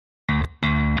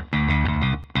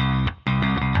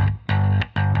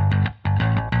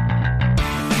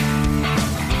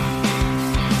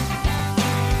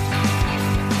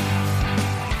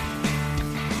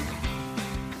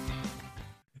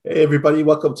Hey everybody,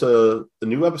 welcome to the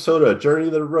new episode of Journey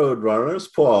of the Road Runners.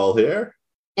 Paul here.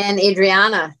 And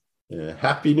Adriana. Yeah,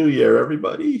 Happy New Year,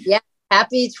 everybody. Yeah.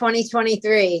 Happy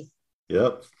 2023.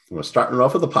 Yep. We're starting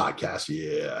off with a podcast.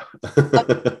 Yeah.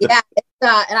 Yeah.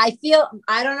 And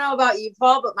I don't know about you,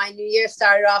 Paul, but my new year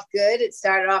started off good. It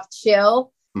started off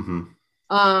chill. Mm-hmm.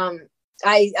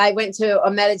 I went to a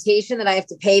meditation that I have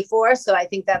to pay for. So I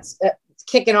think that's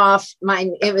kicking off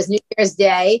it was New Year's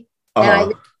Day.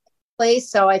 And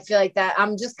so I feel like that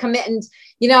I'm just committing,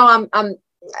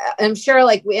 I'm sure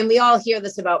and we all hear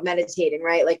this about meditating,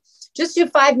 right? Like just do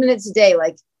 5 minutes a day.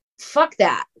 Like, fuck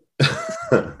that.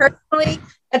 Personally,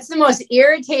 that's the most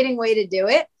irritating way to do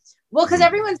it. Well, because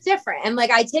everyone's different. And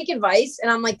I take advice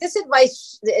and I'm like, this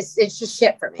advice, it's just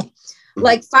shit for me.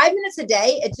 Like 5 minutes a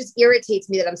day, it just irritates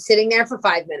me that I'm sitting there for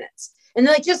 5 minutes. And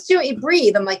they're like, just do it, you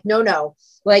breathe. I'm like, no.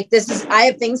 I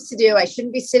have things to do. I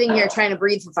shouldn't be sitting here trying to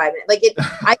breathe for 5 minutes.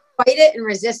 I fight it and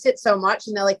resist it so much.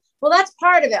 And they're like, well, that's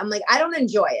part of it. I'm like, I don't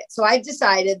enjoy it. So I've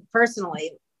decided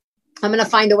personally, I'm going to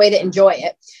find a way to enjoy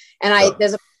it. And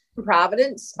there's a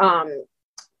Providence. I'm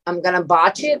going to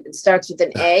botch it. It starts with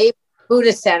an A.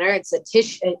 Buddhist Center. It's a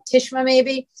Tishma,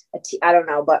 maybe. I don't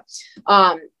know, but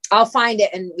I'll find it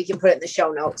and we can put it in the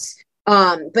show notes.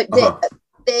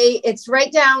 It's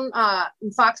right down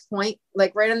in Fox Point,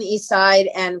 like right on the east side,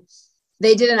 and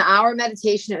they did an hour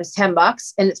meditation. It was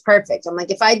 $10 and it's perfect. I'm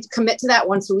like, if I commit to that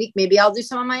once a week, maybe I'll do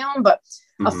some on my own, but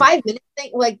a 5 minute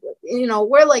thing,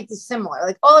 we're like similar,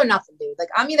 like all or nothing, dude. Like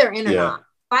I'm either in or not.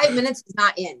 5 minutes is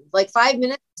not in. Like 5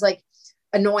 minutes is like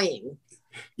annoying.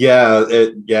 Yeah.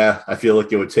 I feel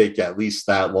like it would take at least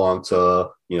that long to,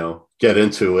 get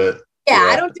into it. Yeah.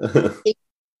 I don't do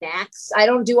snacks. I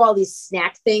don't do all these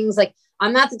snack things. Like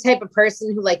I'm not the type of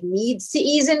person who needs to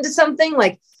ease into something.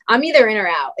 Like I'm either in or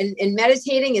out, and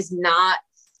meditating is not.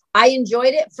 I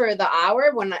enjoyed it for the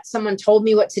hour when someone told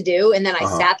me what to do, and then I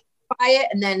sat by it,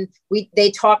 and then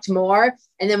they talked more,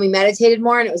 and then we meditated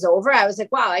more, and it was over. I was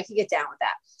like, wow, I could get down with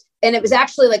that. And it was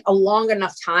actually a long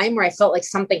enough time where I felt like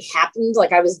something happened,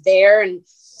 like I was there, and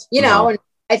and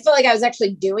I felt like I was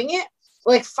actually doing it.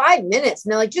 5 minutes,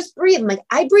 and they're like, just breathe. I'm like,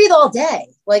 I breathe all day.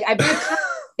 I breathe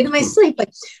in my sleep,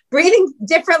 breathing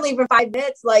differently for 5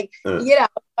 minutes.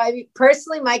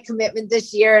 Personally, my commitment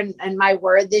this year and my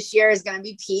word this year is going to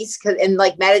be peace,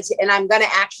 meditate. And I'm going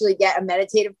to actually get a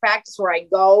meditative practice where I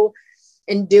go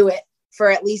and do it for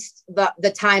at least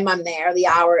the time I'm there, the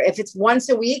hour. If it's once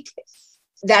a week,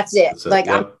 that's it.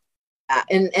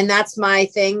 And that's my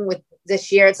thing with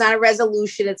this year. It's not a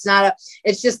resolution.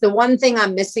 It's just the one thing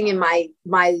I'm missing in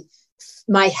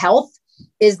my health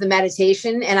is the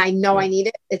meditation. And I know I need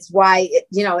it. It's why,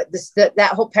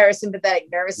 that whole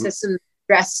parasympathetic nervous system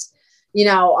stress,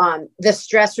 the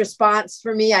stress response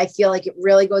for me, I feel like it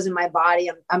really goes in my body.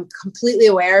 I'm completely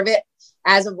aware of it.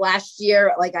 As of last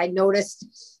year, I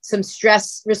noticed some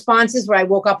stress responses where I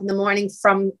woke up in the morning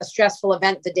from a stressful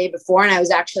event the day before and I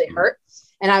was actually hurt.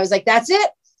 And I was like, that's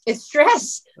it. It's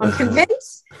stress. I'm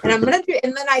convinced. And I'm going to do it.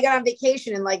 And then I got on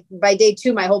vacation and by day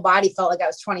 2, my whole body felt like I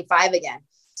was 25 again.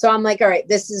 So I'm like, all right,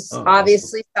 this is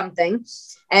obviously something.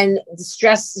 And the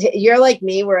stress, you're like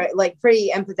me, we're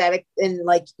pretty empathetic and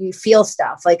you feel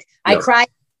stuff. I cry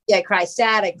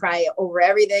sad, I cry over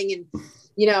everything. And,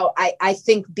 I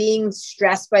think being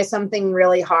stressed by something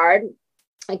really hard,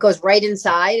 it goes right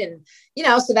inside. And,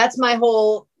 so that's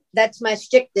my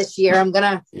shtick this year. I'm going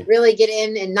to really get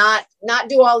in and not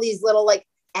do all these little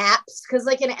apps. Cause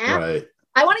an app, right.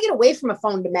 I want to get away from a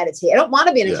phone to meditate. I don't want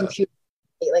to be in a computer.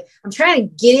 I'm trying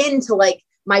to get into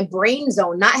my brain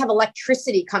zone, not have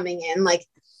electricity coming in.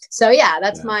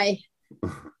 That's my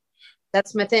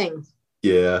thing.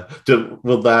 Yeah.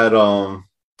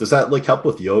 Does that help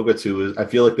with yoga too? I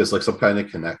feel like there's some kind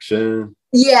of connection.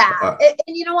 Yeah. And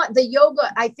you know what? The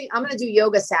yoga, I think I'm going to do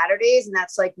yoga Saturdays, and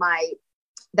that's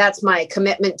my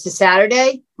commitment to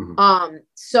Saturday. Mm-hmm.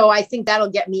 So I think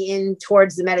that'll get me in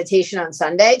towards the meditation on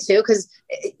Sunday too. Cause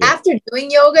after doing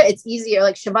yoga, it's easier.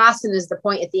 Shavasana is the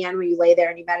point at the end where you lay there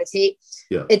and you meditate.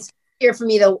 Yeah. It's easier for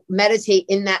me to meditate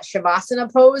in that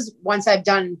Shavasana pose once I've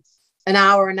done an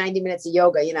hour or 90 minutes of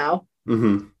yoga,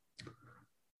 Mm-hmm.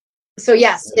 So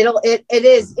yes, it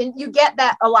is. And you get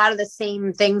that a lot of the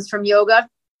same things from yoga.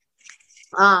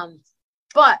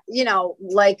 But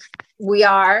we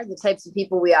are the types of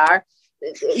people we are.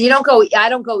 I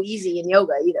don't go easy in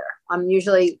yoga either. I'm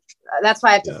usually, that's why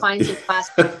I have to find some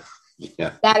classes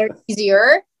that are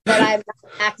easier, that I'm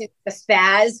not acting like a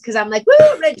spaz. Cause I'm like, woo,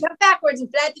 I'm going to jump backwards and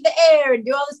fly through the air and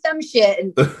do all this dumb shit.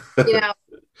 And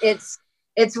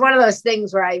it's one of those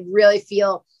things where I really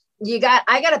feel I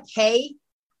got to pay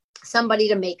somebody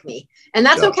to make me. And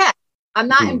that's okay. I'm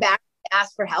not embarrassed.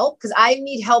 ask for help because I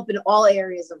need help in all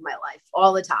areas of my life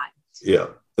all the time. Yeah.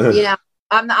 You know,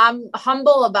 I'm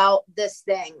humble about this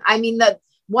thing. I mean, the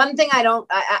one thing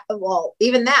well,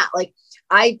 even that, like,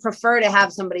 I prefer to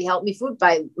have somebody help me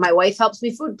my wife helps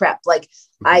me food prep. Like,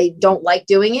 I don't like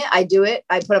doing it. I do it.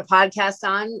 I put a podcast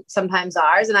on, sometimes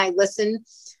ours, and I listen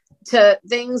to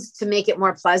things to make it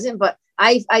more pleasant. But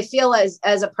I feel as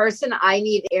a person, I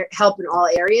need help in all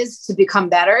areas to become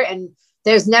better. And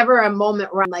there's never a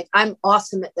moment where I'm like, I'm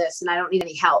awesome at this and I don't need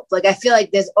any help. Like, I feel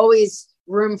like there's always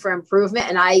room for improvement.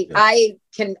 And I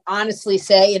can honestly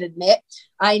say and admit,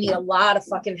 I need a lot of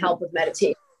fucking help with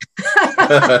meditation.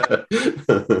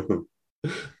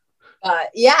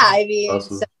 Yeah, I mean,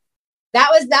 Awesome. so that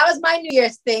was my New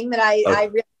Year's thing that I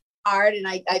really hard, and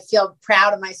I feel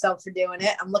proud of myself for doing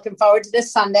it. I'm looking forward to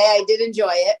this Sunday. I did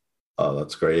enjoy it. Oh,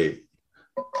 that's great.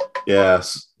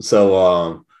 Yes.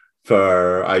 So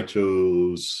I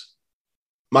chose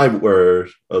my word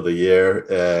of the year,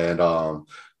 and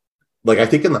like, I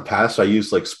think in the past I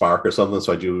used like Spark or something,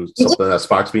 so I do something that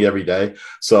sparks me every day.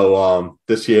 So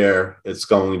this year it's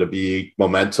going to be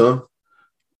momentum,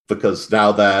 because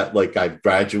now that like I've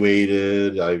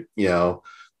graduated, I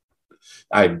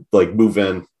like move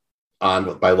in on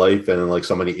with my life and in like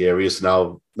so many areas.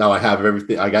 Now I have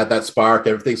everything. I got that spark.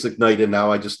 Everything's ignited.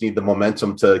 Now I just need the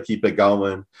momentum to keep it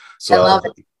going. So I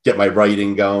get my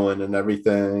writing going and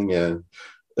everything. And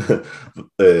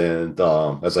and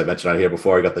as I mentioned out here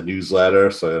before, I got the newsletter,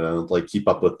 so like keep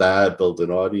up with that, build an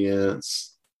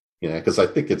audience. Because I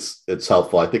think it's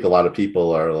helpful. I think a lot of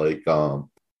people are like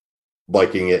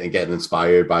liking it and getting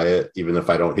inspired by it, even if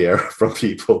I don't hear from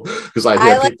people. Because I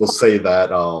hear people say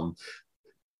that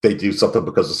they do something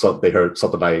because of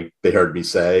something they heard me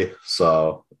say.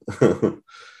 So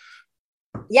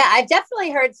yeah, I've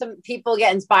definitely heard some people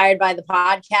get inspired by the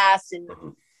podcast. And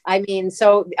I mean,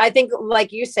 so I think,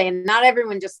 like you're saying, not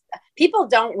everyone people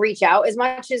don't reach out as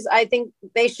much as I think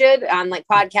they should on like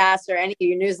podcasts or any of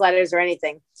your newsletters or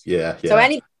anything. Yeah. So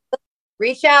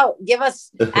reach out,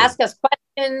 ask us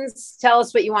questions, tell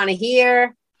us what you want to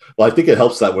hear. Well, I think it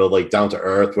helps that we're like down to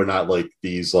earth. We're not like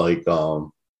these like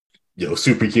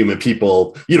superhuman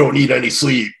people. You don't need any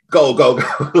sleep. Go.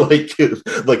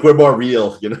 like we're more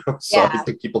real, So yeah. I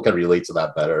think people can relate to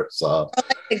that better. So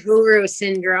like the guru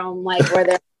syndrome, like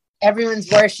where everyone's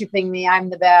worshiping me.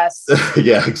 I'm the best.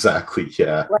 Yeah, exactly.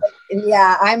 Yeah.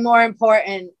 Yeah, I'm more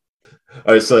important.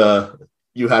 All right. So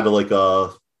you had like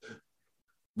a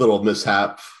little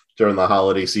mishap during the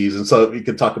holiday season. So you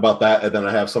can talk about that. And then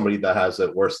I have somebody that has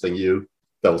it worse than you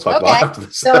that we'll talk about after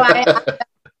this. So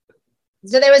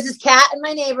there was this cat in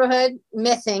my neighborhood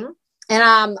missing.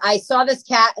 And I saw this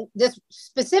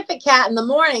specific cat in the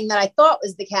morning that I thought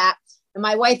was the cat. And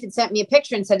my wife had sent me a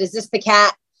picture and said, is this the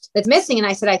cat that's missing? And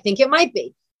I said, I think it might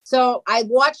be. So I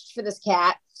watched for this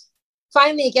cat.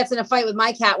 Finally, it gets in a fight with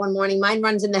my cat one morning. Mine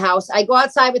runs in the house. I go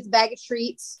outside with a bag of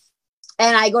treats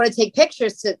and I go to take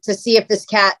pictures to see if this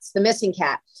cat's the missing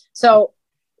cat. So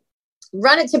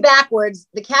run it to backwards.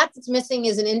 The cat that's missing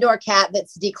is an indoor cat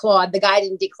that's declawed. The guy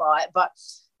didn't declaw it, but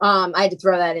I had to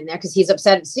throw that in there because he's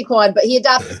upset it's declawed, but he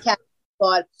adopted this cat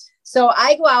declawed. So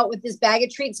I go out with this bag of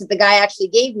treats that the guy actually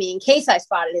gave me in case I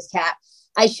spotted his cat.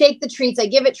 I shake the treats. I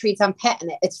give it treats. I'm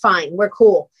petting it. It's fine. We're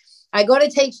cool. I go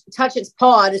to touch its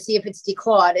paw to see if it's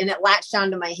declawed, and it latched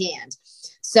onto my hand.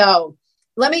 So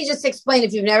let me just explain.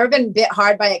 If you've never been bit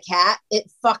hard by a cat,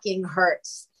 it fucking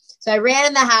hurts. So I ran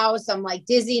in the house. I'm like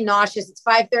dizzy, nauseous. It's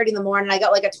 5:30 in the morning. I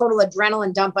got like a total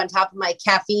adrenaline dump on top of my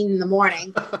caffeine in the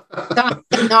morning. So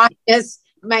I'm nauseous.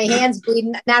 My hands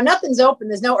bleeding. Now nothing's open.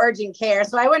 There's no urgent care.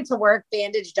 So I went to work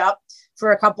bandaged up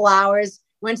for a couple hours,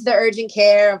 went to the urgent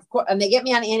care, of course, and they get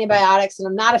me on antibiotics, and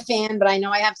I'm not a fan, but I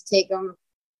know I have to take them.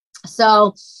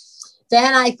 So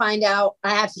then I find out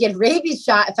I have to get a rabies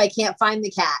shot if I can't find the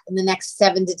cat in the next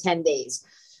 7 to 10 days.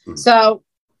 So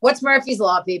what's Murphy's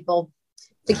Law, people?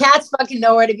 The cat's fucking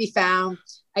nowhere to be found.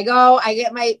 I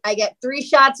get 3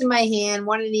 shots in my hand,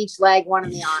 1 in each leg, 1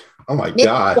 in the arm. Oh my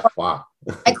God. Wow.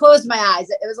 I closed my eyes.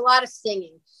 It was a lot of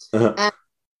stinging. And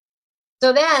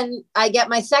so then I get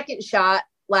my second shot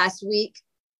last week.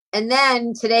 And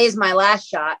then today's my last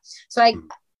shot.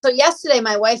 So yesterday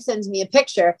my wife sends me a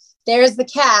picture. There's the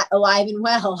cat alive and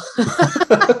well.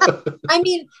 I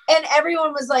mean, and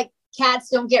everyone was like, cats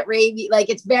don't get rabies. Like,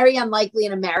 it's very unlikely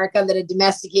in America that a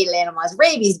domesticated animal has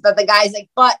rabies. But the guy's like,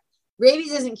 but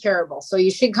rabies isn't curable. So you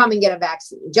should come and get a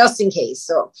vaccine just in case.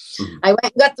 So I went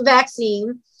and got the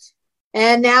vaccine.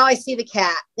 And now I see the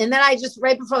cat. And then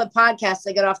right before the podcast,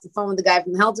 I got off the phone with the guy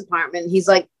from the health department. And he's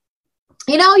like,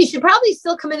 you should probably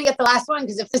still come in and get the last one.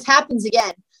 Because if this happens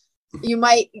again,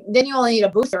 then you only need a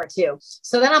booster or 2.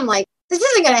 So then I'm like, this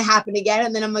isn't going to happen again.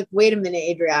 And then I'm like, wait a minute,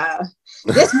 Adriana,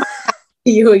 this might happen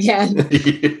to you again.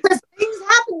 Because things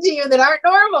happen to you that aren't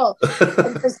normal.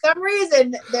 And for some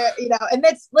reason, there, and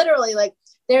that's literally like,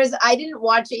 I didn't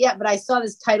watch it yet, but I saw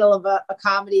this title of a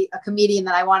comedian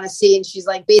that I want to see. And she's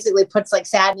like, basically puts like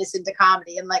sadness into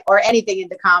comedy and like, or anything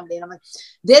into comedy. And I'm like,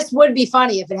 this would be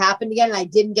funny if it happened again and I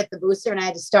didn't get the booster and I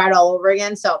had to start all over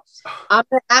again. So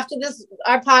after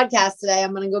our podcast today,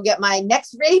 I'm going to go get my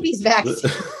next rabies vaccine.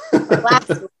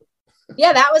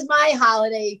 Yeah, that was my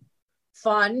holiday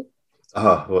fun.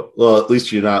 Well, at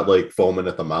least you're not like foaming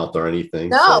at the mouth or anything.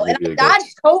 No, so and I got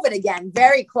COVID again,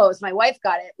 very close. My wife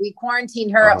got it. We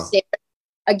quarantined her upstairs.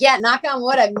 Again, knock on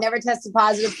wood, I've never tested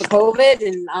positive for COVID,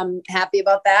 and I'm happy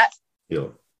about that. Yeah.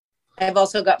 I've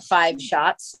also got 5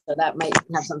 shots, so that might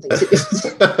have something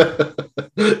to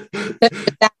do.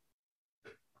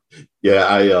 Yeah,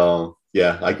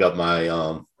 I got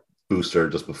my booster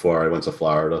just before I went to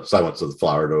Florida. So I went to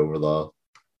Florida over the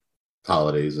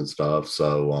holidays and stuff.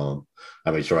 So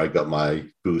I made sure I got my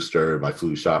booster, my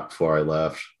flu shot before I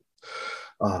left.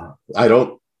 I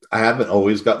haven't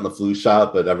always gotten the flu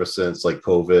shot, but ever since like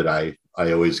COVID, I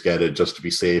always get it just to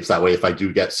be safe. That way, if I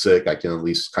do get sick, I can at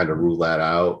least kind of rule that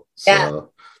out.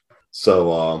 So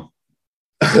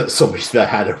somebody that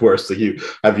had it worse than you.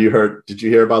 Did you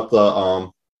hear about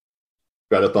the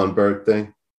Greta Thunberg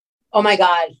thing? Oh my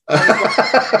God.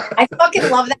 I fucking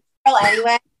love that girl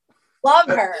anyway. Love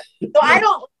her.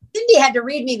 So Cindy had to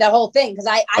read me the whole thing because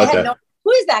I had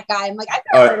who is that guy? I'm like, I've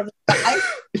never heard of this guy.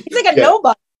 He's like a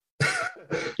nobody.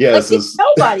 Yeah, like, he's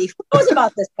nobody. Who knows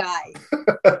about this guy?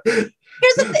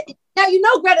 Here's the thing.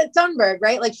 Now Greta Thunberg,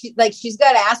 right? Like she's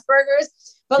got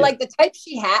Asperger's, but like the type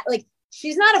she had, like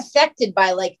she's not affected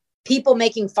by like people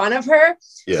making fun of her.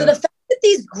 Yeah. So the fact that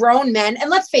these grown men, and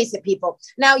let's face it, people.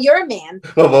 Now you're a man.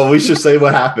 Well, we should say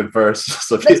what happened first.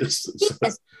 So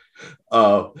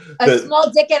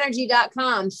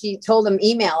smalldickenergy.com. She told him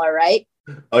email her, right?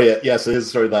 Oh yeah. So his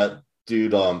story, that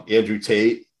dude, Andrew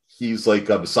Tate, he's like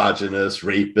a misogynist,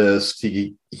 rapist.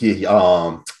 He's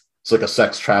like a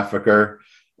sex trafficker.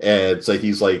 And so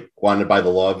he's like wanted by the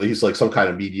law. He's like some kind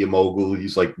of media mogul.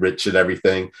 He's like rich and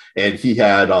everything. And he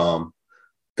had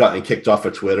gotten kicked off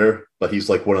of Twitter, but he's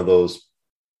like one of those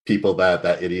people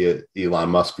that idiot Elon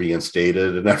Musk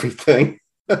reinstated and everything.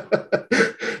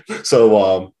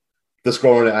 So this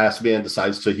grown ass man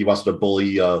decides he wants to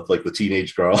bully like the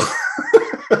teenage girl.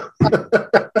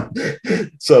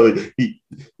 So he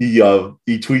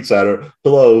tweets at her,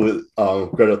 "Hello,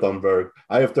 Greta Thunberg.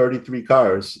 I have 33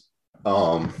 cars."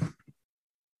 I'll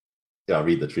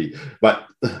read the tweet. But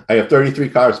I have 33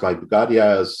 cars. My Bugatti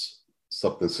has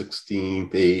something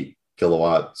 16.8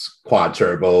 kilowatts quad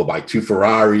turbo. My 2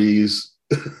 Ferraris.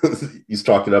 He's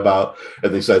talking about,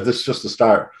 and they said, "This is just the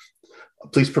start.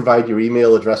 Please provide your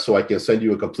email address so I can send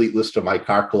you a complete list of my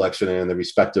car collection and the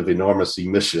respective enormous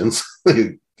emissions."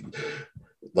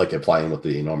 Like implying with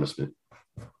the enormous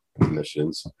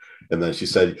emissions. And then she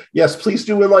said, "Yes, please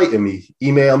do enlighten me.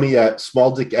 Email me at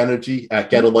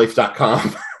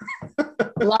smalldickenergy@getalife.com.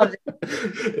 Love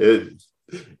it.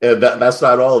 And that's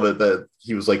not all of it. That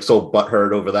he was like so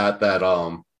butthurt over that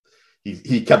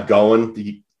he kept going.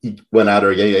 He went out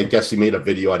there. I guess he made a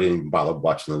video. I didn't even bother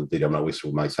watching the video. I'm not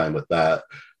wasting my time with that.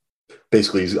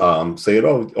 Basically, he's saying,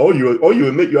 you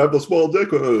admit you have a small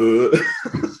dick." Well,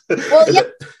 yeah,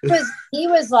 because he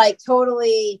was like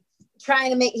totally trying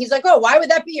to make. He's like, "Oh, why would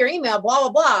that be your email?" Blah blah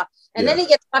blah, and then he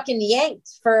gets fucking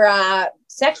yanked for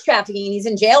sex trafficking, and he's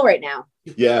in jail right now.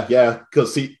 Yeah,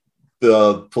 because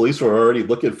the police were already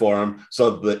looking for him.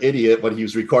 So the idiot, when he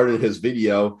was recording his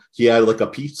video, he had like a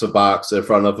pizza box in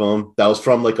front of him that was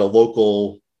from like a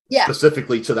local,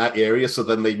 specifically to that area. So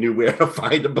then they knew where to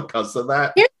find him because of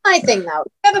that. Here's my thing though.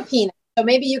 You have a penis, so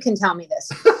maybe you can tell me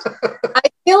this. I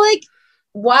feel like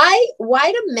why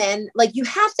do men, like, you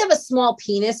have to have a small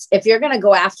penis if you're going to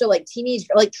go after like teenage,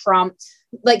 like Trump,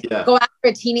 go after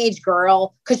a teenage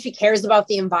girl because she cares about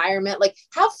the environment. Like,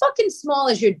 how fucking small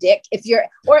is your dick if you're,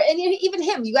 and even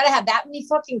him, you got to have that many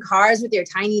fucking cars with your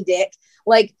tiny dick.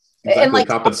 Like, exactly, and like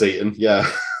compensating. Yeah.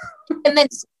 And then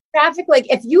traffic, like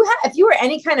if you were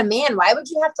any kind of man, why would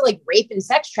you have to like rape and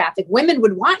sex traffic? Women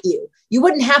would want you. You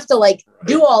wouldn't have to like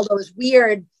do all those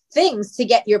weird things to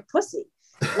get your pussy.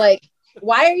 Like,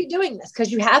 why are you doing this?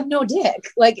 Because you have no dick.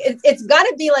 Like it's got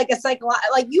to be like a psychological.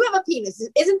 Like, you have a penis,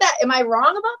 isn't that? Am I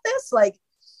wrong about this? Like,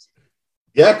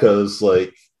 yeah, because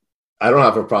like I don't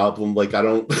have a problem. Like I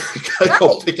don't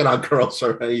picking on girls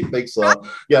or anything. So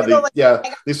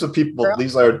these are people.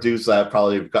 These are dudes that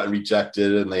probably have gotten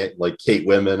rejected and they like hate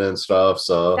women and stuff.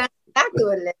 So that's exactly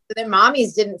what it is. Their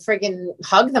mommies didn't freaking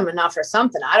hug them enough or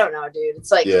something. I don't know, dude.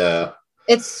 It's like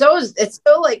It's so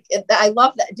like, I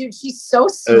love that, dude. She's so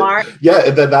smart. Yeah,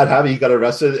 and then that happened. He got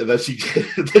arrested, and then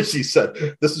she said,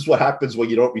 "This is what happens when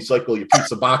you don't recycle your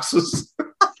pizza boxes."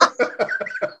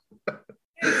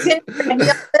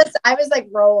 I was like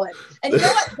rolling, and you know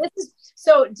what? This is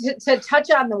so to touch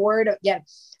on the word again.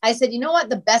 I said, you know what?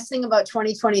 The best thing about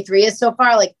 2023 is so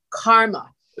far, like karma.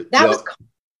 That was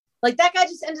like that guy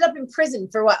just ended up in prison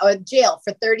for what, or jail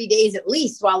for 30 days at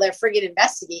least, while they're friggin'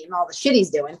 investigating all the shit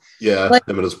he's doing. Yeah, like,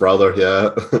 him and his brother.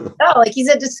 Yeah. No, like he's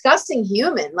a disgusting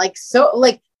human. Like, so,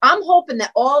 like, I'm hoping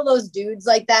that all those dudes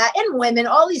like that, and women,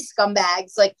 all these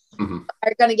scumbags, like,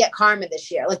 are gonna get karma this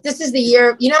year. Like, this is the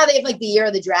year. You know how they have like the year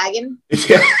of the dragon?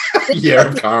 Yeah, year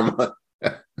of karma.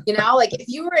 You know, like if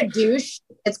you were a douche,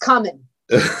 it's coming.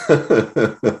 You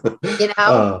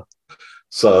know.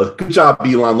 So good job,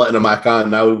 Elon, letting him back on.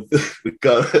 Now we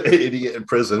got an idiot in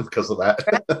prison because of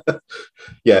that.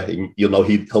 Yeah, you'll know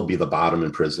he'll be the bottom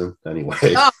in prison anyway.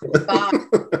 Oh, God.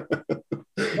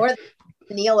 Or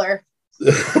the kneeler.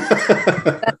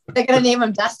 They're gonna name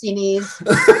him Dusty Knees.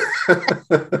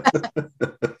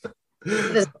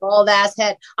 This bald ass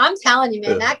head. I'm telling you,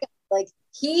 man, that guy, like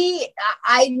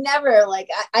I never like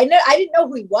I didn't know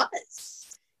who he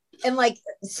was. And like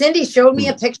Cindy showed me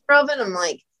a picture of it. I'm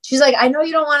like, she's like, I know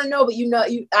you don't want to know, but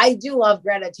I do love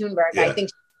Greta Thunberg. Yeah. I think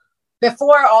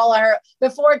before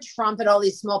Trump and all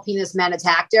these small penis men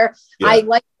attacked her, I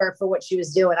liked her for what she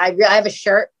was doing. I have a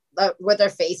shirt with her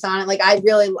face on it. Like, I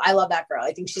love that girl.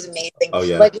 I think she's amazing. Oh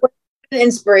yeah. Like, what an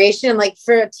inspiration, like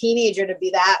for a teenager to be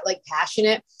that like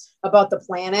passionate about the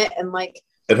planet and like,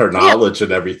 and her knowledge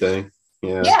and everything.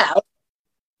 Yeah. Yeah.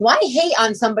 Why hate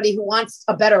on somebody who wants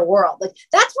a better world? Like,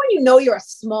 that's when you know you're a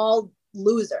small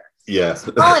loser. Yeah.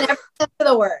 Small in every sense of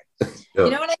the word. Yep. You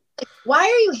know what I mean? Like, why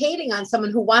are you hating on someone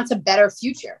who wants a better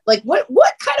future? Like, what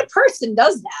kind of person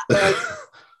does that?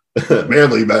 Like,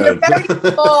 manly man. You're very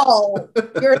small.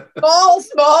 You're a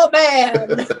small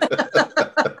man.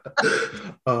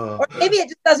 Or maybe it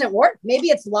just doesn't work. Maybe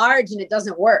it's large and it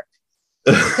doesn't work.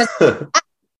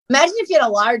 Imagine if you had a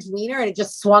large wiener and it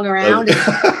just swung around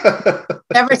and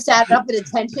never sat up at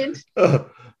attention.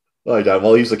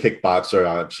 Well, he's a kickboxer.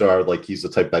 I'm sure like he's the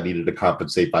type that needed to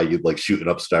compensate by you like shooting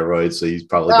up steroids. So he's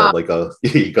probably got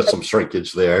he got some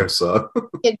shrinkage there. So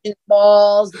kitchen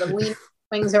balls, the wiener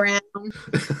swings around.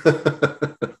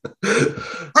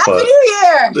 Happy New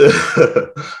Year!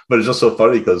 But it's just so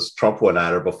funny because Trump went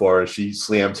at her before and she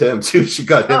slammed him too. She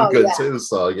got him good too.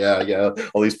 So yeah.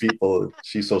 All these people,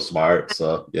 she's so smart.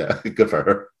 So yeah, good for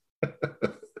her.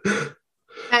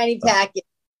 Tiny package.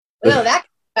 Oh, that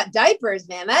got diapers,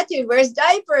 man. That dude wears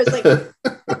diapers. Like,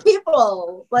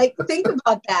 people, like, think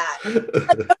about that.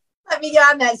 Let me get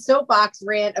on that soapbox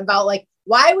rant about like,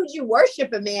 why would you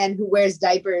worship a man who wears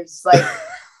diapers? Like,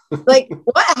 like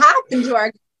what happened to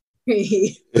our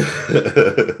country?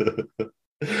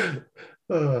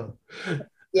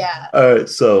 Yeah. All right.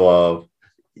 So,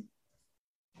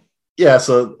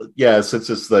 since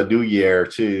it's the new year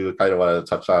too, I kind of want to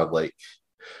touch on like,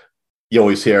 you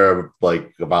always hear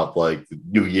like about like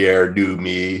new year, new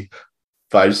me,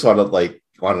 but I just wanted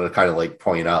to kind of like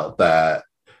point out that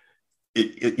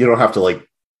you don't have to like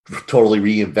totally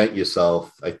reinvent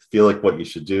yourself. I feel like what you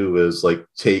should do is like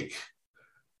take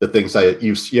the things that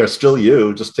you're still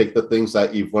you, just take the things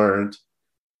that you've learned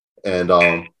and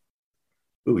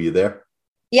ooh, you there?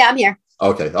 Yeah, I'm here.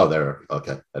 Okay. Oh, there.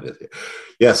 Okay. I did.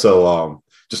 Yeah. So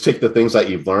just take the things that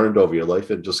you've learned over your life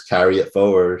and just carry it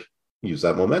forward. Use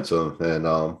that momentum and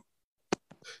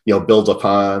build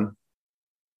upon.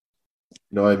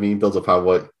 You know what I mean? Build upon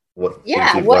what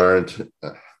things you've learned.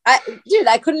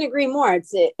 I couldn't agree more.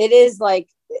 It is like,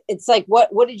 it's like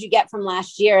what did you get from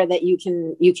last year that you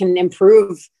can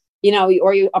improve,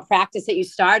 or a practice that you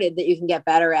started that you can get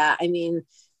better at. I mean,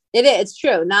 it's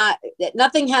true.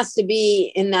 Nothing has to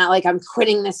be in that, like, I'm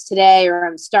quitting this today or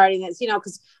I'm starting this,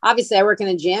 because obviously I work in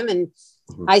a gym and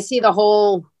I see the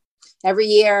whole every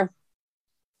year,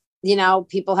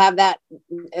 people have that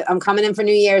I'm coming in for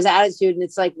New Year's attitude. And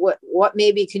it's like, what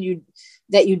maybe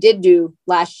that you did do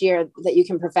last year that you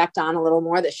can perfect on a little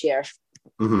more this year.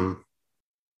 Mm-hmm.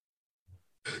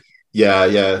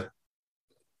 Yeah.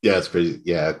 It's crazy.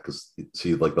 Yeah. Cause you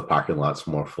see like the parking lot's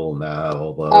more full now.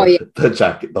 All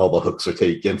the hooks are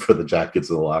taken for the jackets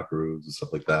in the locker rooms and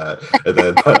stuff like that.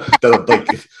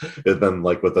 And then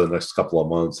like within the next couple of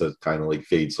months, it kind of like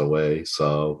fades away.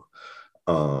 So,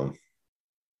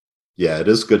 it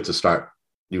is good to start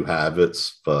new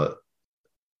habits, but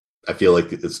I feel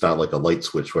like it's not like a light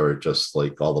switch where it just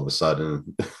like all of a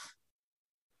sudden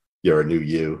you're a new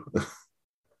you.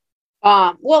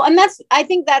 Well, and I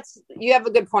think you have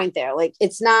a good point there. Like,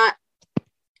 it's not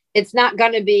it's not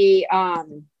going to be,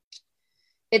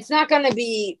 it's not going to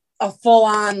be a full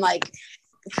on like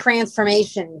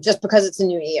transformation just because it's a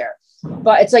new year,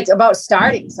 but it's like about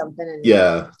starting something.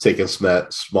 And taking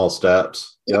small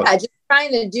steps. Yep. Yeah, just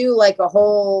trying to do like a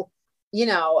whole, you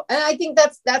know, and I think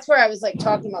that's where I was like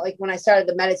talking about, like when I started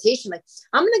the meditation, like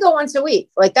I'm going to go once a week.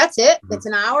 Like that's it. Mm-hmm. It's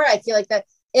an hour. I feel like that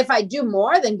if I do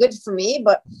more, then good for me.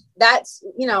 But that's,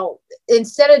 you know,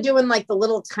 instead of doing like the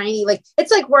little tiny, like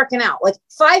it's like working out, like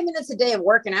 5 minutes a day of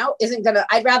working out isn't gonna,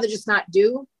 I'd rather just not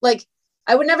do. Like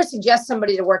I would never suggest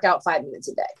somebody to work out 5 minutes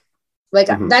a day. Like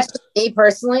that's just me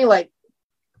personally. Like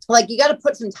you got to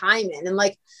put some time in. And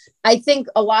like, I think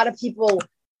a lot of people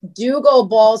do go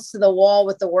balls to the wall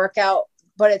with the workout,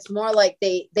 but it's more like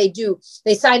they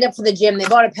signed up for the gym, they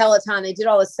bought a Peloton, they did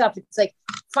all this stuff. It's like,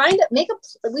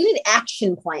 we need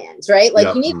action plans, right?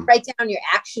 Like you need to write down your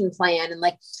action plan and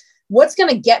like, what's going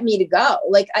to get me to go?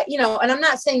 Like, you know, and I'm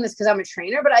not saying this because I'm a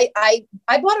trainer, but I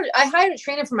hired a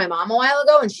trainer for my mom a while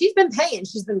ago, and she's been paying,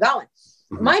 she's been going.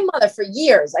 Mm-hmm. My mother for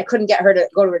years, I couldn't get her to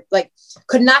go to, like,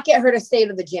 could not get her to stay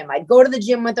to the gym. I'd go to the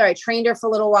gym with her. I trained her for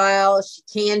a little while. She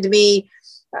canned me,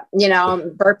 you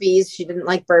know, burpees. She didn't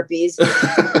like burpees.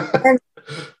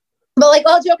 But like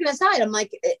all joking aside, I'm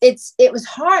like, it was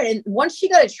hard. And once she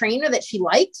got a trainer that she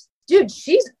liked, dude,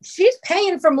 she's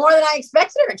paying for more than I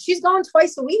expected her. And she's going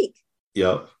twice a week.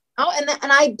 Yep. Oh, and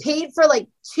I paid for like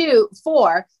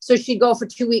 4, so she'd go for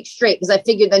 2 weeks straight because I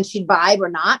figured then she'd vibe or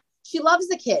not. She loves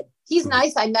the kid. He's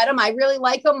nice. I met him. I really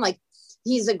like him. Like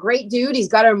he's a great dude. He's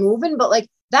got her moving, but like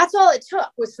that's all it took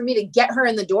was for me to get her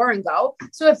in the door and go.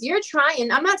 So if you're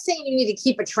trying, I'm not saying you need to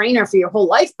keep a trainer for your whole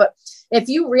life, but if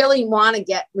you really want to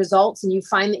get results and you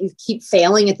find that you keep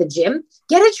failing at the gym,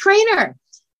 get a trainer,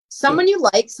 someone you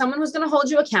like, someone who's going to hold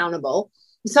you accountable,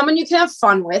 someone you can have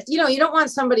fun with. You know, you don't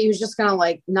want somebody who's just going to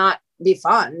like not be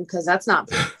fun because that's not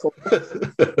cool.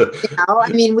 You know, I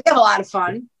mean, we have a lot of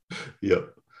fun.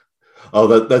 Yep. Oh,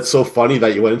 that's so funny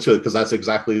that you went into it, because that's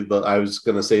exactly I was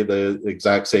going to say the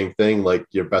exact same thing. Like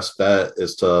your best bet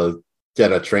is to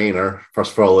get a trainer,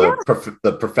 first of all,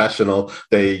 the professional.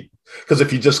 Because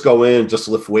if you just go in, just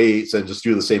lift weights and just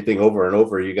do the same thing over and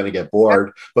over, you're going to get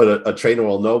bored. But a trainer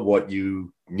will know what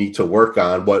you need to work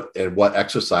on, what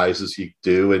exercises you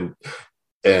do,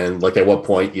 and like at what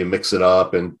point you mix it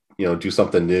up and, you know, do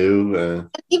something new.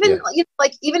 Even you know,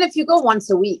 like even if you go once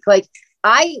a week, like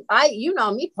I you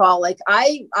know me, Paul, like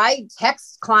I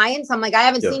text clients. I'm like, I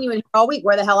haven't seen you in all week.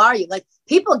 Where the hell are you? Like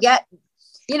people get,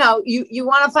 you know, you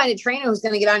want to find a trainer who's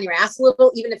going to get on your ass a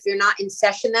little, even if you're not in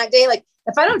session that day. Like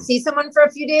if I don't see someone for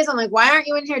a few days, I'm like, why aren't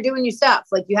you in here doing your stuff?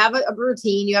 Like you have a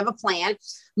routine, you have a plan.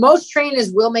 Most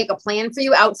trainers will make a plan for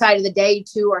you outside of the day,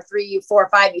 2 or 3, 4 or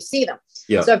 5, you see them.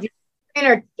 Yeah. So if you're a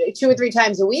trainer 2 or 3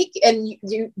 times a week and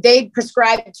they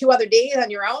prescribe 2 other days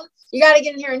on your own, you got to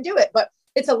get in here and do it. But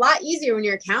it's a lot easier when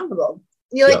you're accountable.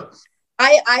 You know, like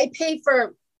I pay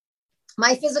for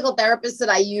my physical therapist that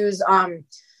I use.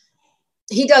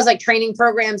 He does like training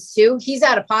programs too. He's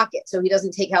out of pocket, so he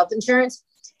doesn't take health insurance.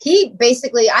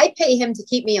 I pay him to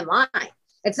keep me in line.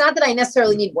 It's not that I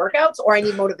necessarily need workouts or I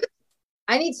need motivation.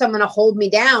 I need someone to hold me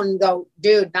down and go,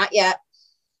 dude, not yet.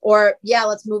 Or yeah,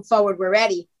 let's move forward. We're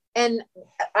ready. And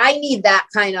I need that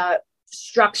kind of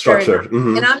structure.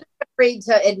 And I'm not afraid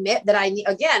to admit that I need,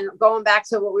 again, going back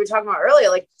to what we were talking about earlier,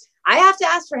 like I have to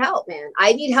ask for help, man.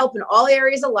 I need help in all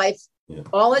areas of life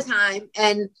all the time.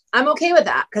 And I'm okay with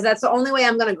that because that's the only way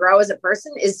I'm going to grow as a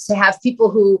person, is to have people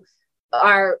who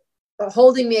are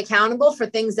holding me accountable for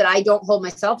things that I don't hold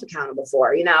myself accountable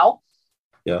for, you know?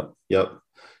 Yeah. Yep.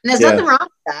 And there's nothing wrong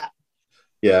with that.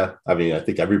 Yeah. I mean, I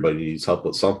think everybody needs help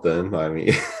with something. I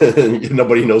mean,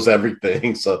 nobody knows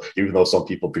everything. So even though some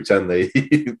people pretend they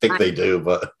think they do,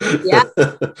 but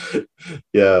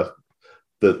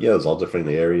there's all different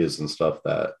areas and stuff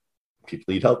that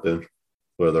people need help in,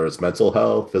 whether it's mental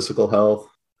health, physical health.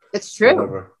 It's true.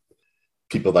 Whatever.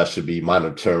 People that should be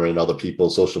monitoring other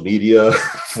people's social media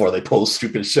before they post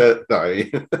stupid shit.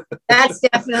 That's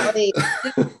definitely,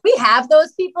 we have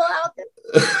those people out there.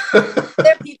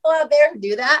 There are people out there who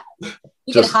do that.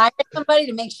 You can hire somebody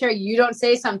to make sure you don't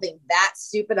say something that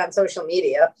stupid on social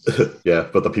media. Yeah,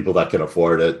 but the people that can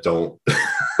afford it don't.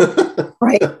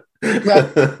 Right.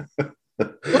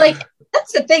 Like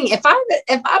that's the thing. If I'm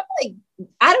like,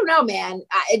 I don't know, man.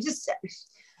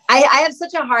 I have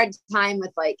such a hard time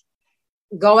with like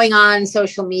going on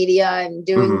social media and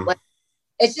doing like,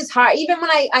 it's just hard. Even when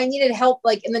I needed help,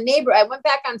 like in the neighborhood, I went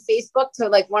back on Facebook to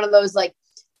like one of those like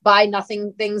buy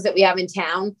nothing things that we have in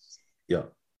town. Yeah.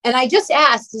 And I just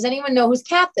asked, does anyone know whose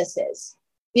cat this is?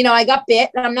 You know, I got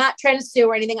bit and I'm not trying to sue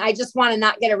or anything. I just want to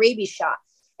not get a rabies shot.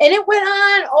 And it went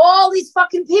on, all these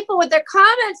fucking people with their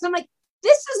comments. I'm like,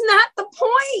 this is not the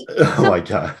point. Oh my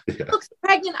God. Yeah. Looks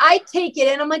pregnant. I take it.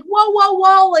 And I'm like,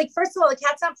 whoa. Like, first of all, the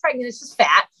cat's not pregnant. It's just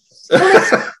fat.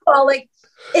 Well, like,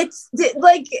 it's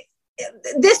like,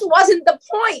 this wasn't the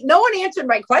point. No one answered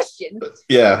my question.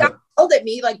 Yeah. Yelled at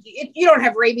me like, you don't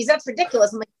have rabies. That's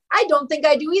ridiculous. I'm like, I don't think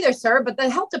I do either, sir. But the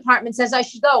health department says I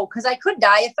should go because I could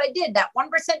die if I did. That 1%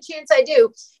 chance I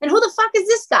do. And who the fuck is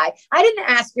this guy? I didn't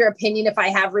ask your opinion if I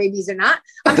have rabies or not.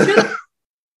 I'm sure that,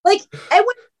 like,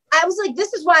 I was like,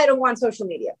 this is why I don't want social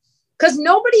media. Because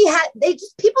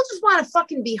people just want to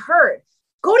fucking be heard.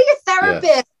 Go to your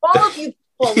therapist. Yeah. All of you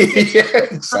people. Yeah,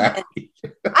 exactly.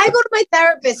 I go to my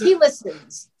therapist. He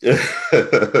listens.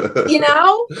 You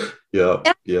know? Yeah.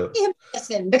 And yeah. Him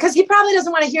listen because he probably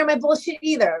doesn't want to hear my bullshit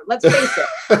either. Let's face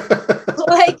it.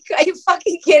 Like, are you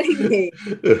fucking kidding me?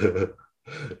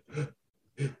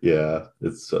 Yeah.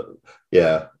 It's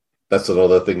yeah. That's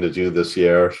another thing to do this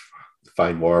year.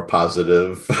 Find more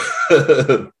positive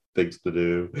things to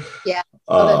do. Yeah.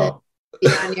 Other than be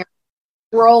on your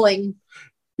rolling.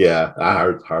 Yeah,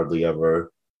 I hardly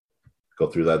ever go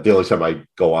through that. The only time I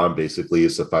go on basically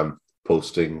is if I'm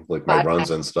posting like my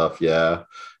runs and stuff. Yeah,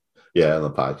 and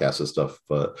the podcast and stuff.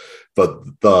 But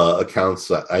the accounts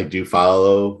that I do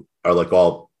follow are like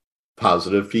all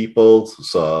positive people.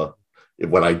 So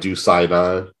when I do sign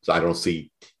on, I don't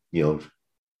see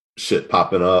shit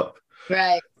popping up.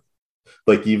 Right.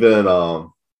 Like even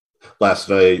last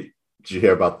night, did you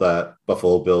hear about that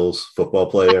Buffalo Bills football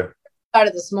player?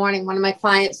 Started this morning. One of my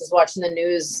clients was watching the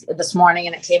news this morning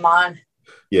and it came on.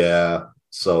 Yeah.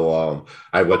 So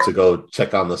I went to go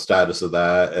check on the status of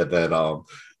that, and then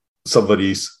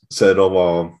somebody said,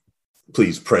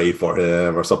 please pray for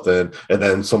him or something. And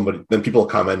then people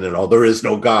commented, oh, there is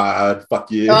no God.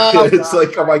 Fuck you. Oh, it's God.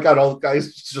 Like, oh my God, all the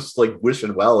guys just like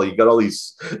wishing well. You got all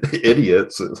these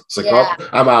idiots. It's like, yeah. Oh,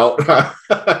 I'm out.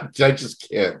 I just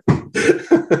can't.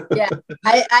 Yeah.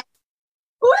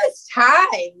 Who has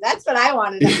time? That's what I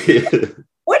want to know. Yeah.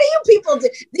 What do you people do?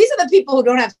 These are the people who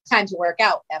don't have time to work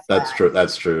out. That's true.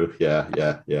 That's true. Yeah.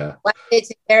 Why they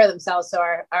take care of themselves so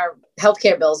our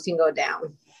healthcare bills can go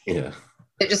down. Yeah.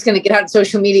 They're just going to get on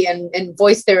social media and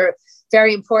voice their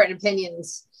very important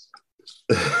opinions.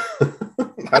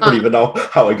 I don't even know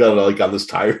how I got on this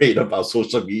tirade about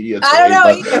social media today, I don't know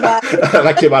either. But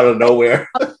that came out of nowhere.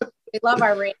 We love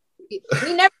our rant. We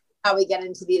never know how we get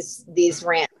into these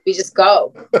rants. We just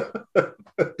go.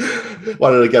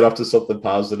 Wanted to get up to something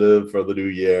positive for the new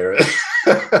year.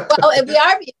 Well, if we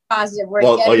are being positive,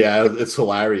 it's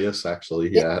hilarious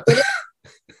actually. Yeah.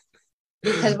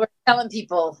 Because we're telling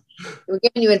people, we're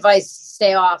giving you advice,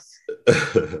 stay off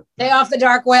the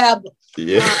dark web.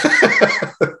 Yeah.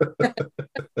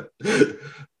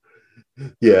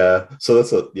 Yeah.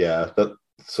 So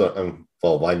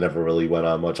I never really went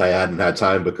on much. I hadn't had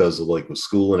time because of like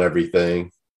school and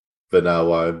everything. But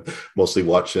now I'm mostly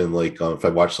watching if I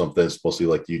watch something, it's mostly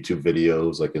like YouTube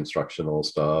videos, like instructional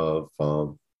stuff,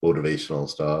 motivational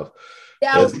stuff.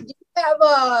 Yeah.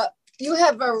 You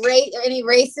have any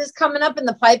races coming up in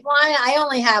the pipeline? I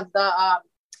only have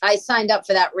I signed up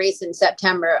for that race in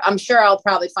September. I'm sure I'll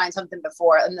probably find something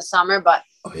before in the summer, but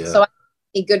so I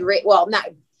a good race. Well, not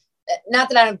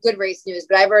that I have good race news,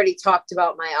 but I've already talked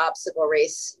about my obstacle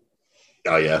race.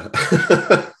 Oh yeah.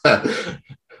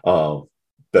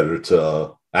 Better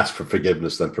to ask for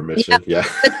forgiveness than permission. Yeah.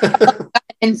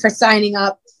 And for signing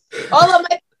up. Although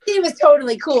my team is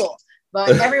totally cool,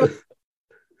 but everyone.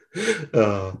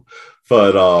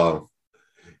 I'll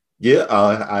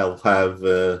have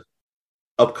an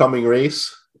upcoming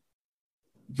race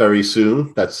very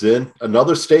soon. That's in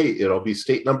another state. It'll be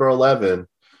state number 11.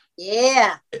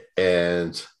 Yeah.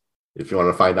 And if you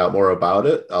want to find out more about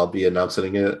it, I'll be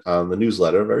announcing it on the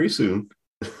newsletter very soon.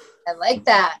 I like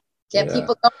that. Get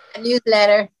people going on the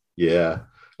newsletter. Yeah.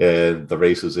 And the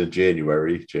race is in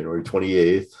January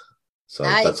 28th. So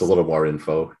that's a little more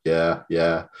info. Yeah.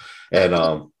 And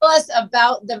tell us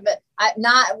about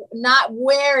not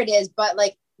where it is, but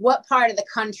like what part of the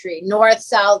country? North,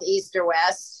 south, east, or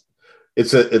west?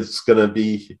 It's gonna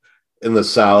be in the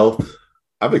south.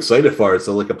 I'm excited for it. It's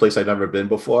like a place I've never been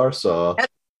before. So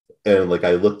and like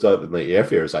I looked up and the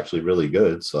airfare is actually really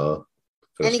good. So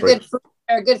any good food?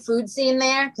 A good food scene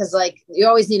there, because like you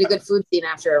always need a good food scene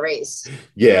after a race.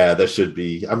 Yeah, there should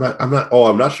be. I'm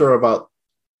not sure about.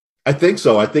 I think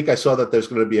so. I think I saw that there's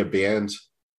going to be a band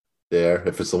there.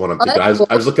 If it's the one I'm thinking, cool.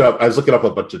 I was looking up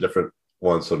a bunch of different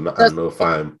ones, so I don't know if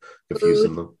I'm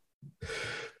confusing them.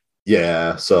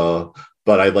 Yeah. So,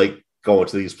 but I like going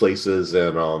to these places,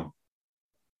 and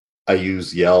I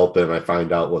use Yelp, and I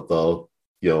find out what the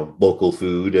local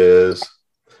food is.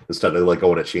 instead of like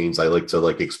going to chains. I like to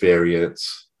like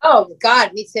experience. Oh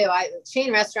God, me too.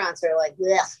 Chain restaurants are like,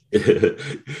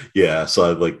 yeah.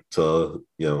 So I'd like to,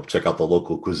 check out the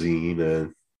local cuisine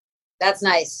and. That's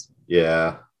nice.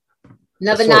 Yeah.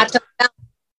 Another nacho.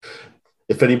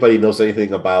 If anybody knows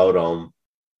anything about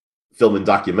filming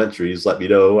documentaries, let me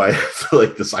know. I have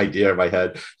like this idea in my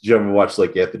head. Did you ever watch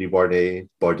like Anthony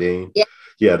Bourdain? Yeah.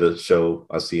 He had a show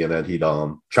on CNN. He'd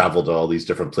travel to all these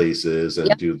different places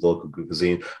and do local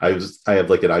cuisine. I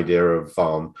have like an idea of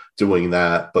doing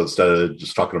that, but instead of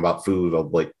just talking about food, I'll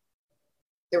like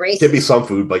the races. Give me some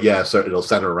food, but yeah, so it'll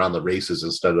center around the races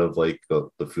instead of like the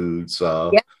food.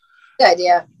 So yeah, good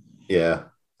idea. Yeah.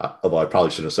 Although I probably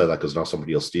should have said that because now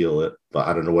somebody will steal it, but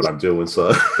I don't know what I'm doing.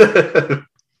 So,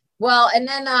 well, and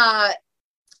then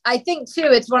I think too,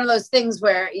 it's one of those things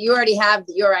where you already have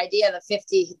your idea, the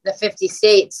 50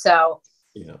 states. So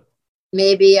yeah,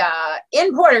 maybe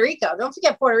in Puerto Rico. Don't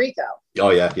forget Puerto Rico.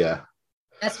 Oh yeah.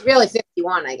 That's really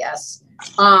 51, I guess.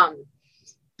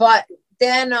 But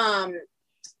then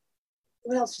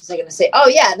what else was I going to say? Oh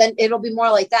yeah, then it'll be more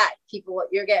like that. People,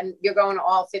 you're going to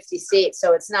all 50 states,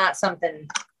 so it's not something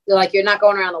you're not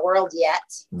going around the world yet.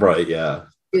 Right. Yeah.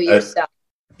 Do your stuff.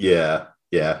 Yeah.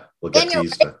 We'll get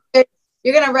these.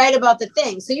 You're going to write about the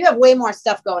thing, so you have way more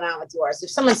stuff going on with yours.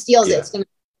 If someone steals it, it's going to.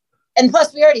 And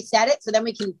plus, we already said it, so then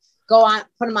we can go on,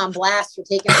 put them on blast for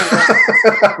taking.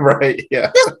 Right. Yeah.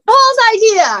 This Paul's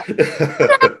idea.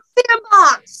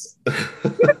 Box.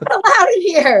 You're not allowed in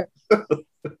here.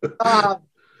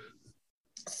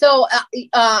 So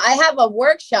I have a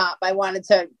workshop I wanted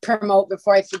to promote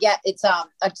before I forget. It's a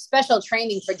special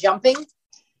training for jumping.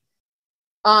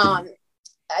 I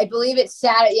believe it's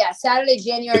Saturday. Yeah, Saturday,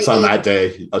 January. It's on 8th. That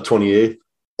day, 28th.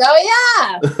 Oh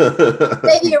yeah,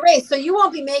 day of your race. So you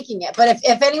won't be making it, but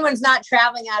if anyone's not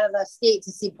traveling out of the state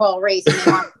to see Paul race, and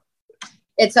they want,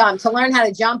 it's to learn how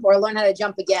to jump or learn how to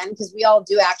jump again, because we all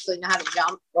do actually know how to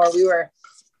jump, or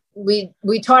we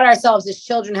taught ourselves as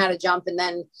children how to jump, and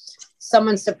then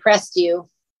someone suppressed you.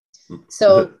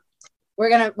 So we're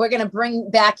gonna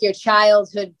bring back your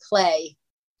childhood play.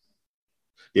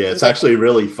 Yeah, it's actually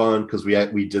really fun because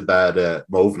we did that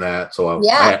at MovNat. So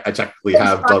I technically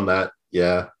have done that.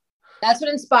 Yeah, that's what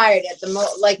inspired it.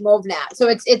 MovNat. So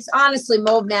it's honestly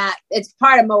MovNat. It's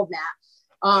part of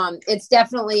MovNat. It's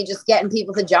definitely just getting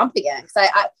people to jump again. Because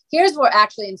here's what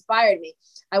actually inspired me.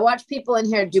 I watch people in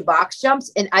here do box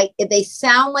jumps, and they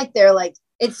sound like they're like,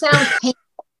 it sounds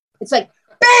painful. It's like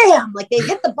bam, like they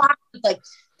hit the box with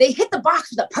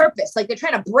a purpose. Like they're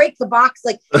trying to break the box.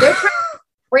 Like they're trying to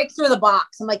break through the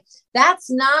box. I'm like, that's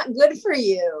not good for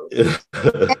you. and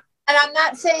I'm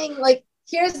not saying like.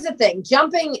 Here's the thing,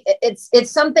 jumping,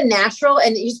 it's something natural,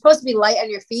 and you're supposed to be light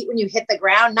on your feet when you hit the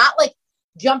ground, not like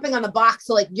jumping on the box.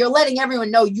 So like you're letting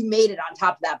everyone know you made it on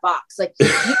top of that box. Like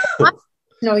you don't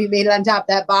know you made it on top of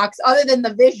that box other than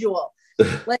the visual.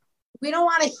 Like we don't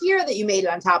want to hear that you made it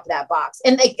on top of that box.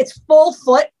 And like it's full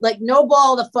foot, like no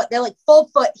ball of the foot. They're like full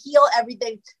foot, heel,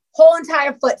 everything, whole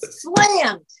entire foot,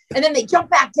 slam. And then they jump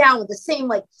back down with the same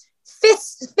like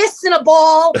fists in a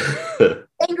ball,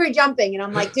 angry jumping. And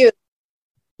I'm like, dude,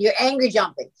 you're angry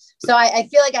jumping. So I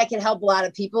feel like I can help a lot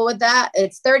of people with that.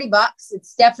 It's $30.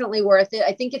 It's definitely worth it.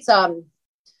 I think it's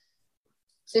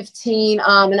 15,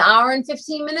 an hour and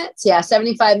 15 minutes. Yeah,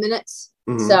 75 minutes.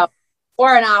 Mm-hmm. So,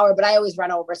 or an hour, but I always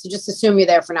run over. So just assume you're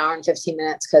there for an hour and 15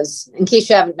 minutes. Cause in case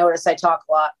you haven't noticed, I talk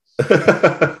a lot.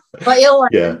 But you'll learn.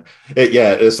 Yeah.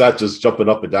 It's not just jumping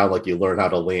up and down. Like you learn how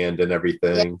to land and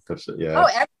everything. Yeah. Oh,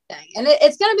 everything. And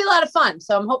it's going to be a lot of fun.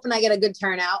 So I'm hoping I get a good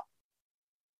turnout.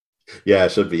 Yeah,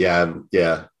 it should be. Yeah.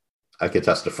 I can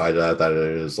testify to that it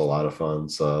is a lot of fun.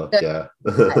 So yeah.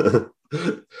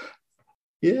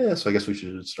 Yeah, so I guess we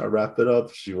should start wrapping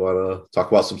up. Do you want to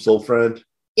talk about some Soul Friend?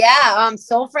 Yeah,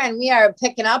 Soul Friend, we are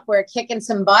picking up. We're kicking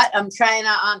some butt. I'm trying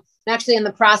to, I'm actually in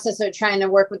the process of trying to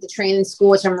work with the training school,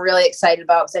 which I'm really excited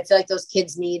about because I feel like those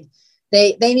kids need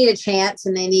a chance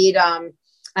and they need a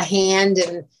hand.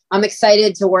 And I'm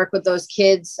excited to work with those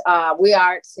kids. We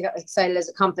are excited as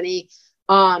a company.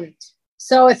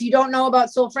 So if you don't know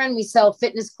about Soul Friend, we sell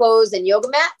fitness clothes and yoga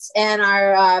mats, and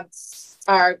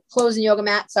our clothes and yoga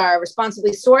mats are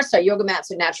responsibly sourced. Our yoga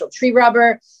mats are natural tree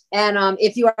rubber. And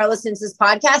if you are listening to this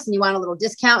podcast and you want a little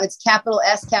discount, it's capital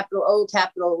S, capital O,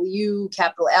 capital U,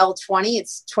 capital L 20.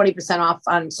 It's 20% off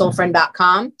on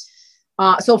soulfriend.com,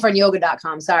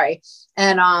 soulfriendyoga.com. Sorry.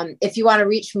 And if you want to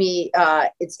reach me,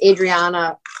 it's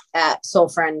Adriana at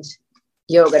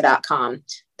soulfriendyoga.com.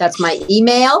 That's my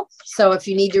email. So if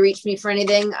you need to reach me for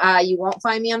anything, you won't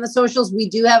find me on the socials. We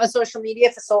do have a social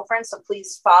media for Soul Friend, so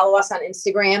please follow us on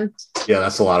Instagram. Yeah,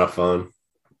 that's a lot of fun.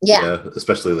 Yeah.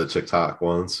 Especially the TikTok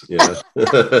ones. Yeah.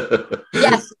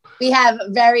 Yes, we have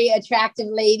very attractive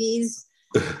ladies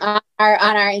on our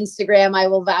Instagram. I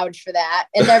will vouch for that,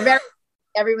 and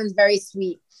everyone's very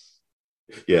sweet.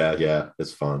 Yeah,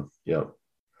 it's fun. Yep.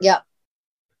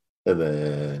 And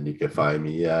then you can find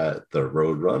me at the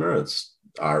Roadrunner. It's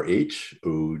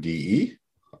RHODE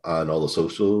on all the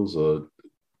socials,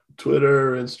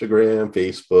 Twitter, Instagram,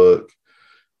 Facebook,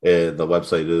 and the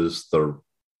website is the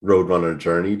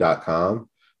roadrunnerjourney.com.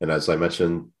 And as I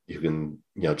mentioned, you can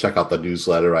check out the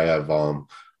newsletter. I have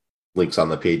links on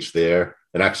the page there.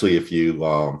 And actually, if you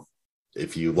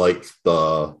like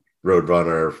the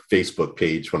Roadrunner Facebook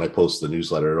page, when I post the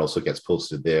newsletter, it also gets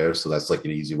posted there. So that's like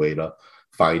an easy way to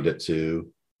find it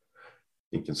too.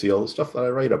 You can see all the stuff that I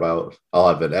write about. I'll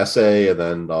have an essay, and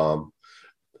then all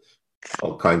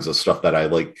kinds of stuff that I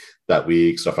like that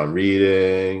week, stuff I'm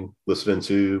reading, listening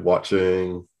to,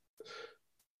 watching,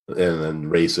 and then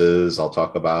races I'll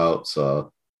talk about.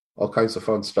 So all kinds of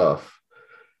fun stuff.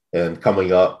 And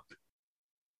coming up,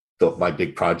 my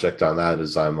big project on that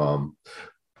is I'm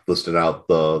listing out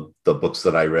the books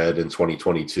that I read in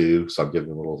 2022. So I'm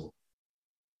giving little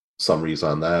summaries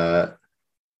on that.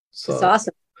 So that's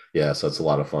awesome. Yeah, so it's a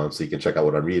lot of fun. So you can check out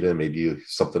what I'm reading. Maybe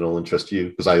something will interest you,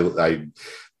 because I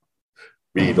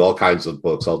read all kinds of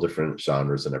books, all different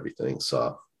genres and everything.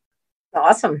 So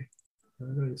awesome. All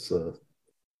right, so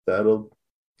that'll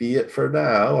be it for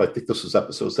now. I think this was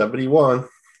episode 71.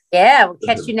 Yeah, we'll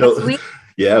catch you next week.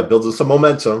 Yeah, building some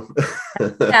momentum.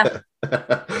 Yeah.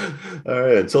 All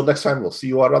right, until next time, we'll see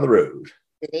you out on the road.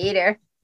 Later.